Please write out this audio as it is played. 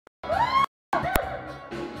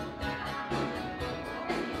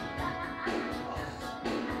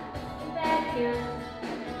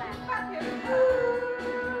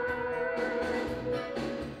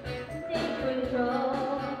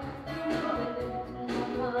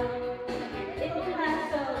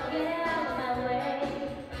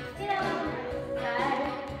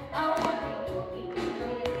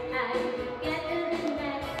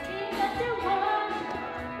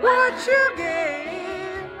What's your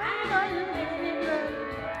game?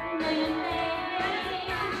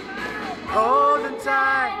 Hold on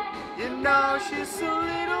tight, you know she's a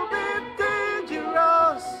little bit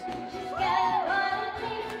dangerous.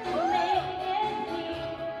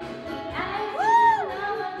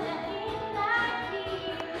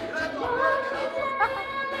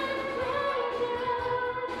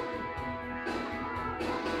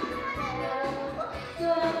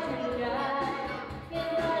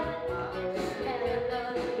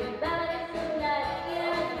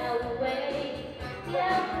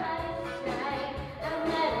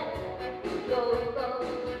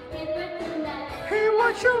 Hey,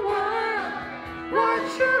 what's your word?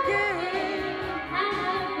 What's your game?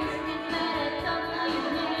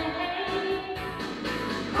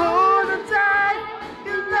 Hold on tight,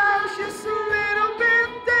 you know she's a little bit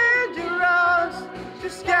dangerous.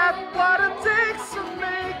 She's got what it takes to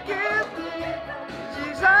make it big.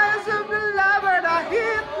 She's eyes of the lover that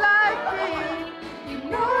hit like me. You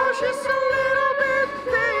know she's a little bit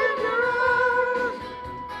dangerous.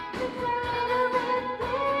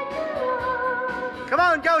 Come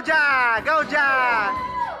on, go Ja! Go Ja!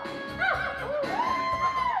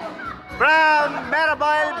 From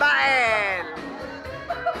Meraboy Baen.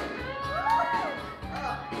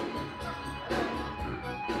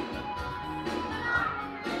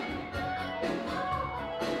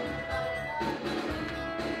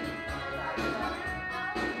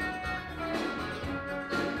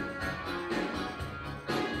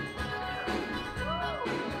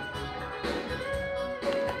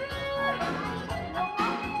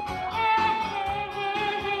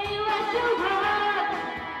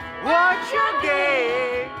 What's your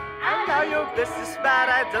game? I know your business, but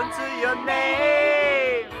I don't do your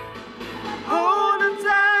name. Hold on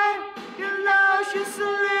tight, you know she's a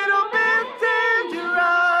little bit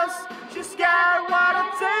dangerous. She's got what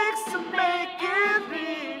it takes to make it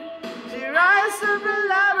big. She rides to the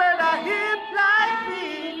lover that hit like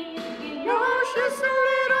me. You know she's a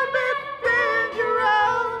little bit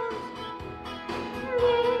dangerous.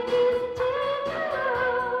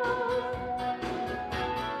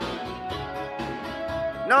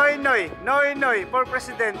 Noy, noy, noy, noy, for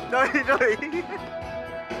president, noy, noy.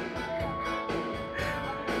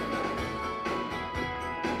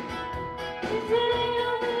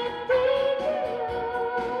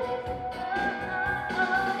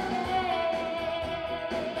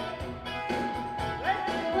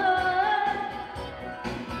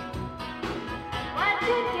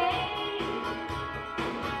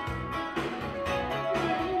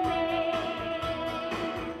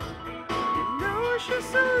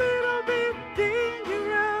 She's a little